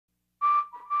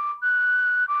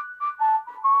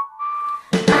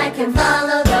can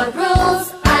follow the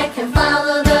rules, I can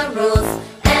follow the rules,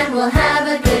 and we'll have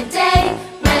a good day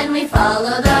when we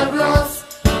follow the rules.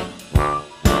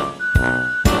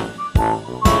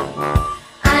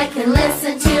 I can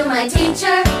listen to my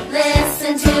teacher,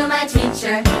 listen to my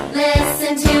teacher,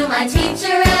 listen to my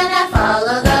teacher, and I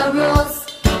follow the rules.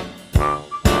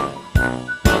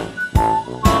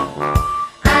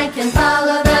 I can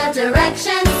follow the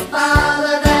directions,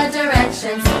 follow the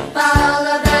directions,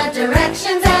 follow the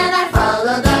directions, and I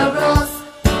follow the rules.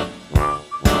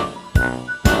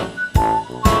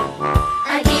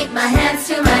 I keep my hands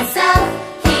to myself,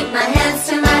 keep my hands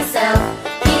to myself,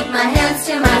 keep my hands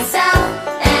to myself,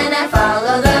 and I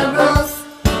follow the rules.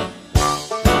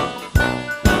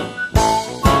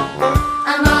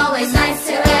 I'm always nice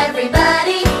to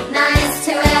everybody, nice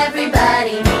to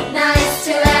everybody, nice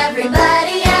to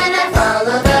everybody, and I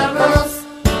follow the rules.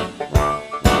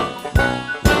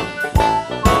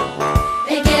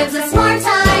 It gives us more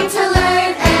time to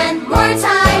learn and more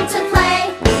time to play,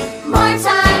 more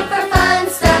time for fun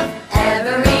stuff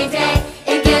every day.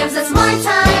 It gives us more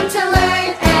time to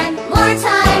learn and more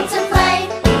time to play,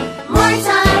 more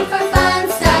time for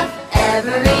fun stuff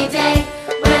every day.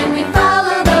 When we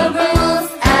follow the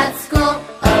rules at school,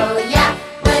 oh yeah.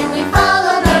 When we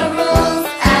follow the rules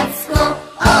at school,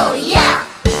 oh yeah.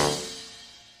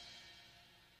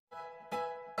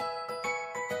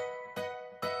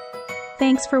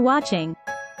 Thanks for watching.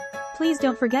 Please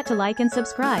don't forget to like and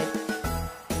subscribe.